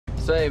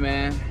Say,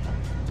 man,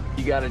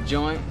 you got a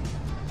joint?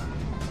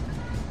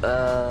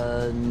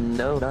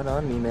 No, not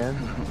on me, man.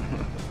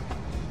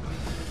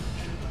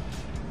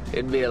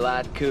 It'd be a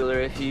lot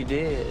cooler if you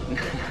did.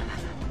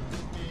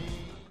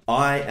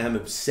 I am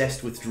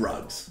obsessed with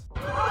drugs.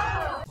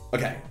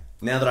 Okay,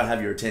 now that I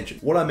have your attention,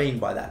 what I mean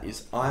by that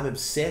is I'm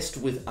obsessed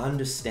with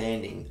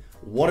understanding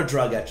what a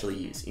drug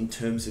actually is in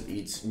terms of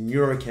its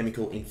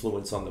neurochemical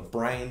influence on the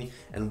brain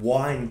and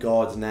why in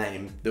God's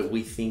name that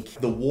we think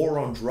the war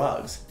on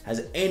drugs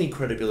has any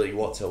credibility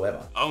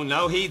whatsoever. Oh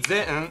no, he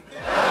didn't.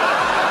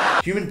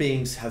 Human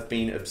beings have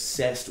been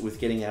obsessed with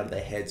getting out of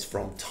their heads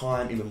from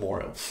time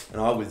immemorial. And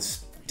I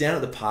was down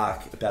at the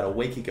park about a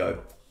week ago,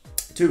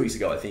 2 weeks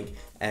ago I think,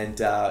 and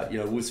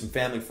with some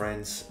family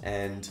friends,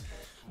 and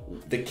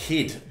the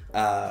kid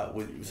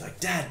was like,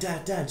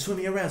 Dad, swim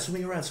me around.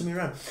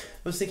 I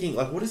was thinking,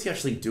 like, what is he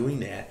actually doing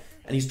there?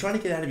 And he's trying to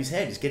get out of his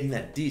head. He's getting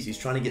that dizz. He's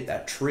trying to get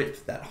that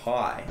trip, that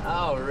high.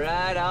 All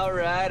right.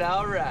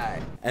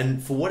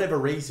 And for whatever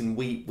reason,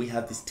 we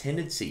have this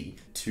tendency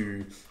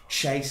to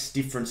chase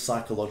different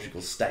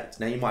psychological states.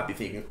 Now you might be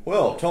thinking,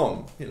 well,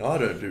 Tom, I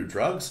don't do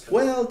drugs.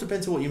 Well, it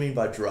depends on what you mean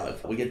by drug.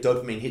 We get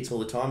dopamine hits all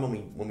the time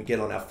when we get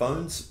on our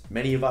phones.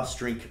 Many of us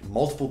drink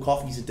multiple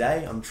coffees a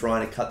day. I'm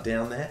trying to cut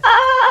down there.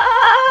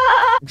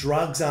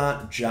 Drugs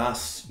aren't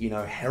just,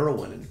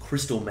 heroin and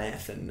crystal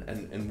meth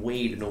and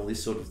weed and all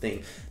this sort of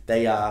thing.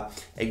 They are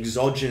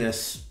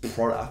exogenous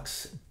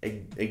products,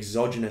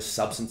 exogenous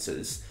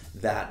substances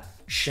that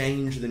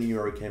change the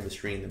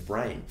neurochemistry in the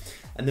brain.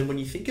 And then when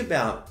you think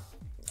about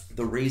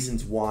the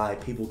reasons why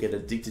people get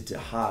addicted to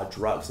hard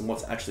drugs and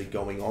what's actually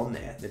going on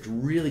there, they're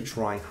really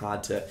trying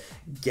hard to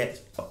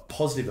get a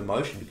positive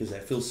emotion because they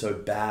feel so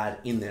bad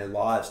in their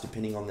lives,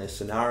 depending on their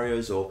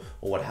scenarios or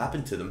what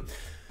happened to them.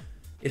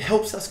 It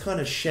helps us kind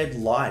of shed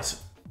light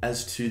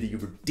as to the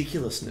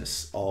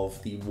ridiculousness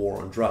of the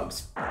war on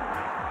drugs.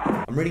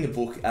 I'm reading a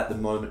book at the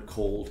moment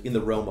called In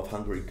the Realm of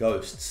Hungry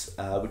Ghosts,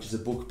 which is a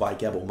book by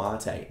Gabor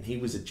Mate. And he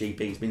was a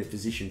GP, he's been a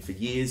physician for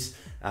years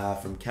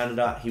from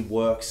Canada. He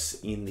works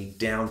in the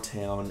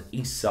downtown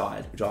east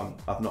side, which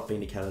I've not been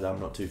to Canada, I'm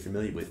not too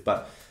familiar with,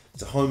 but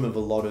it's a home of a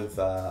lot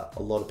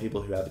of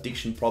people who have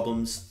addiction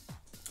problems.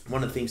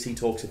 One of the things he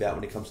talks about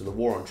when it comes to the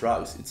war on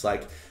drugs, it's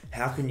like,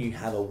 how can you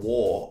have a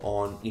war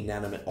on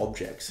inanimate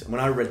objects? And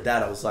when I read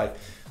that, I was like,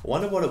 I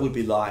wonder what it would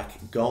be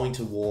like going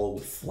to war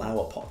with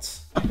flower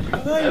pots.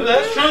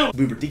 That's true. It would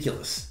be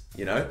ridiculous,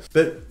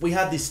 But we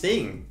have this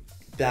thing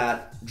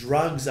that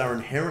drugs are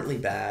inherently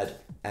bad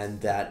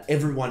and that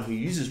everyone who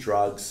uses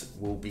drugs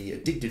will be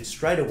addicted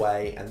straight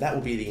away and that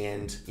will be the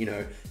end,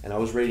 And I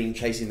was reading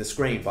Chasing the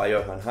Scream by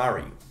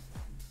Ahern.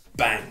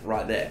 Bang,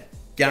 right there.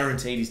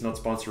 Guaranteed he's not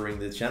sponsoring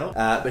the channel.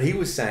 But he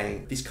was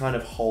saying this kind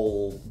of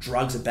whole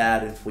drugs are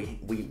bad and if we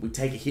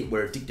take a hit,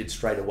 we're addicted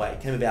straight away. It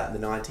came about in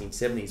the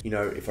 1970s.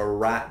 If a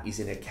rat is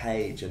in a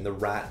cage and the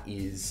rat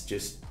is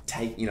just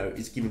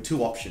is given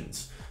two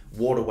options,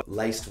 water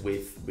laced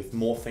with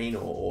morphine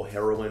or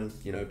heroin,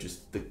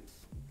 just the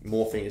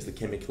morphine is the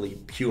chemically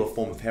pure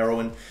form of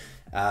heroin,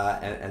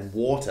 and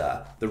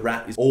water, the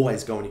rat is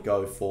always going to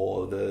go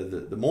for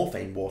the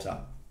morphine water.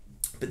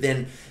 But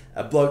then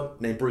a bloke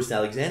named Bruce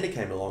Alexander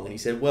came along and he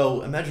said,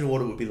 well, imagine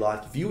what it would be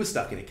like if you were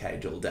stuck in a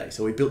cage all day.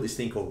 So he built this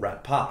thing called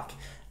Rat Park.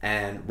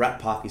 And Rat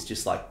Park is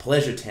just like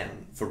pleasure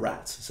town for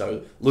rats.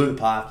 So Luna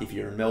Park, if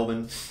you're in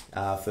Melbourne,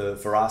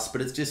 for us.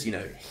 But it's just,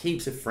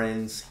 heaps of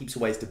friends, heaps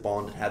of ways to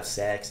bond and have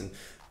sex and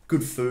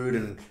good food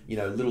and,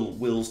 little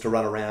wills to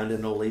run around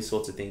and all these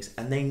sorts of things.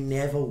 And they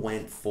never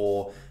went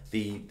for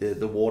the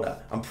water.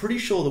 I'm pretty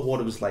sure the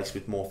water was laced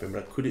with morphine,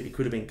 but it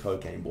could have been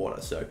cocaine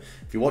water. So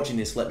if you're watching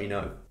this, let me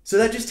know. So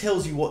that just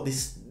tells you what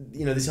this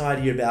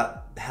idea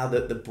about how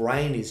the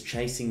brain is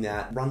chasing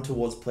that run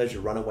towards pleasure,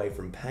 run away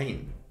from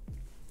pain.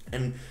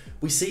 And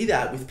we see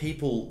that with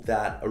people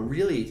that are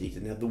really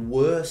addicted and have the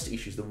worst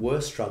issues, the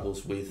worst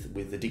struggles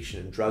with addiction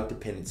and drug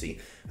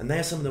dependency. And they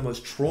are some of the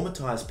most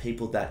traumatized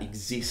people that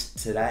exist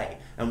today.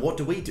 And what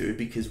do?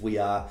 Because we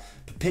are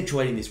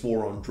perpetuating this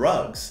war on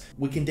drugs,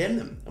 we condemn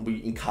them and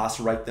we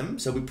incarcerate them.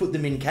 So we put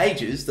them in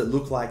cages that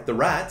look like the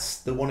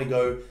rats that want to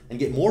go and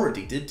get more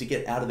addicted to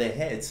get out of their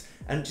heads.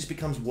 And it just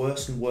becomes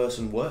worse and worse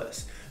and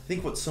worse. I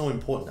think what's so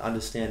important to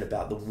understand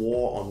about the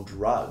war on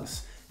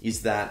drugs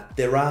is that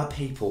there are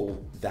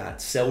people that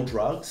sell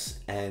drugs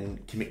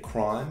and commit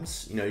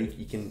crimes. You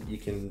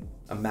can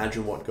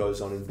imagine what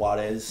goes on in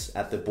Juarez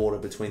at the border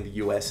between the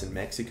US and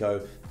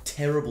Mexico.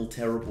 Terrible,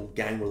 terrible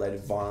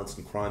gang-related violence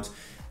and crimes.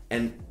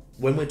 And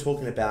when we're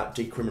talking about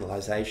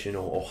decriminalization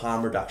or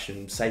harm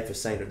reduction, safer,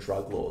 saner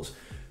drug laws,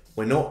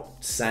 we're not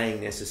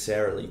saying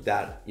necessarily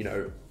that,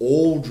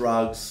 all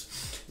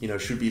drugs,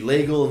 should be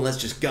legal and let's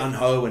just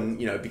gun-ho and,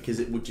 because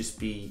it would just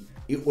be,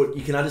 you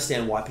can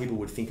understand why people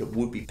would think it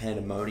would be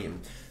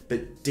pandemonium.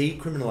 But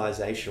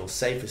decriminalization or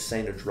safer,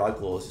 saner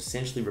drug laws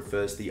essentially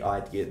refers to the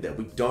idea that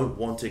we don't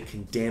want to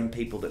condemn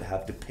people that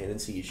have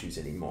dependency issues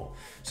anymore.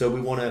 So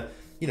we want to,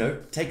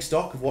 take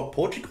stock of what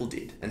Portugal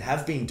did and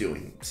have been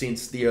doing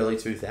since the early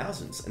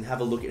 2000s and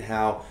have a look at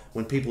how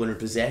when people are in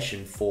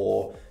possession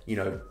for,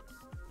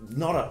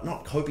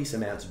 not copious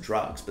amounts of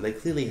drugs, but they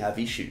clearly have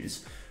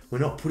issues. We're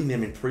not putting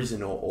them in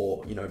prison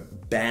or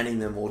banning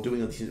them or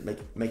doing all these things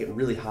that make it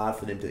really hard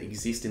for them to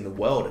exist in the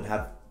world and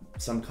have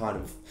some kind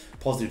of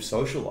positive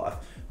social life.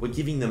 We're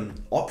giving them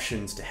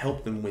options to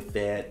help them with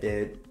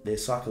their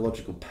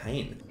psychological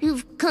pain.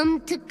 You've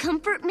come to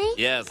comfort me?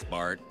 Yes,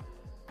 Bart.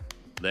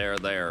 They're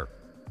there.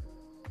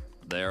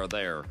 They're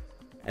there.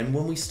 And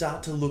when we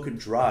start to look at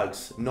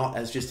drugs not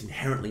as just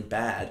inherently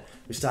bad,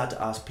 we start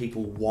to ask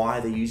people why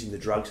they're using the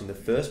drugs in the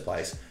first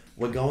place,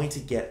 we're going to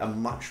get a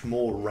much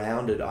more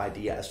rounded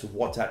idea as to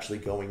what's actually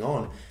going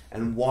on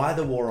and why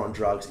the war on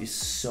drugs is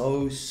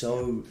so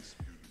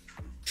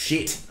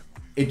shit.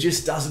 It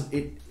just doesn't,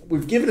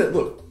 we've given it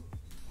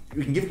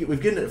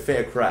we've given it a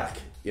fair crack,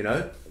 you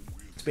know?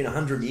 It's been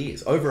 100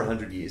 years, over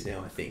 100 years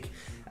now, I think.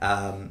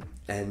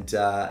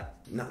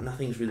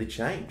 Nothing's really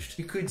changed.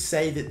 You could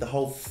say that the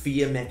whole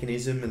fear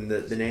mechanism and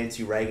the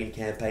Nancy Reagan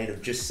campaign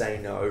of just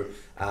say no,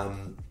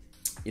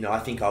 I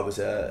think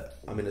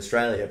I'm in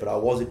Australia, but I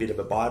was a bit of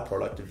a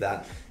byproduct of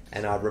that.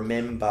 And I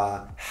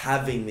remember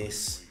having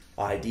this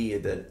idea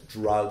that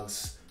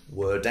drugs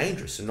were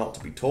dangerous and not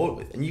to be toyed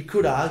with. And you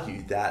could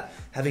argue that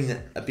having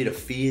a bit of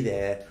fear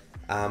there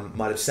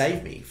might have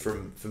saved me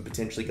from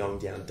potentially going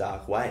down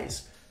dark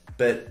ways.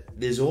 But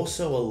there's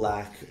also a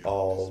lack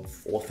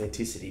of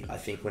authenticity, I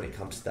think, when it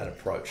comes to that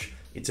approach.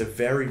 It's a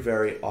very,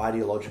 very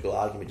ideological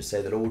argument to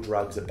say that all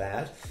drugs are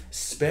bad,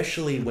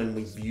 especially when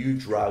we view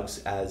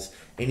drugs as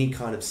any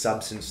kind of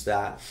substance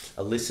that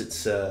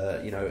elicits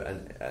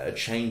a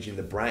change in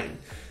the brain.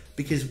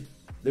 Because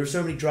there are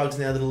so many drugs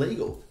now that are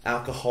legal.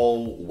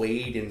 Alcohol,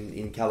 weed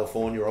in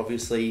California,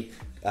 obviously,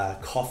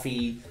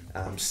 coffee,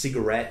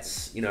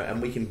 cigarettes,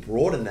 and we can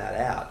broaden that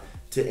out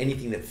to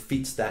anything that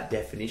fits that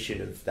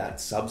definition of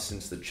that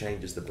substance that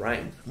changes the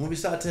brain. When we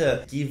start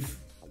to give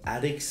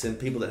addicts and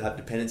people that have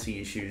dependency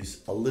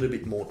issues a little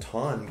bit more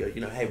time, go,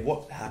 hey,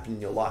 what happened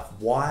in your life?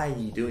 Why are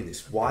you doing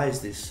this? Why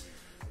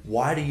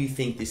do you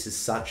think this is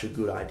such a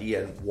good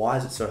idea? And why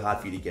is it so hard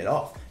for you to get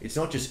off? It's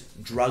not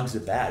just drugs are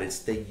bad, it's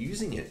they're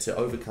using it to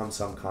overcome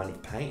some kind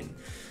of pain.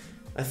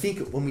 I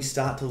think when we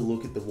start to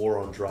look at the war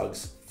on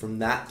drugs from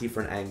that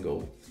different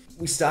angle,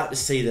 we start to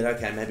see that,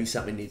 okay, maybe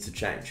something needs to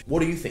change. What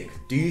do you think?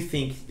 Do you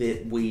think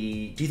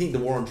the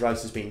war on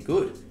drugs has been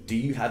good? Do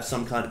you have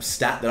some kind of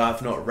stat that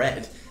I've not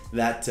read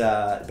that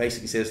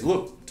basically says,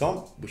 look,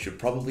 Tom, we should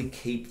probably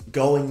keep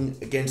going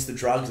against the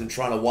drugs and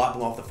trying to wipe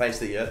them off the face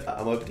of the earth?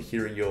 I'm open to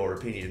hearing your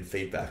opinion and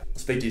feedback. I'll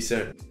speak to you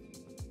soon.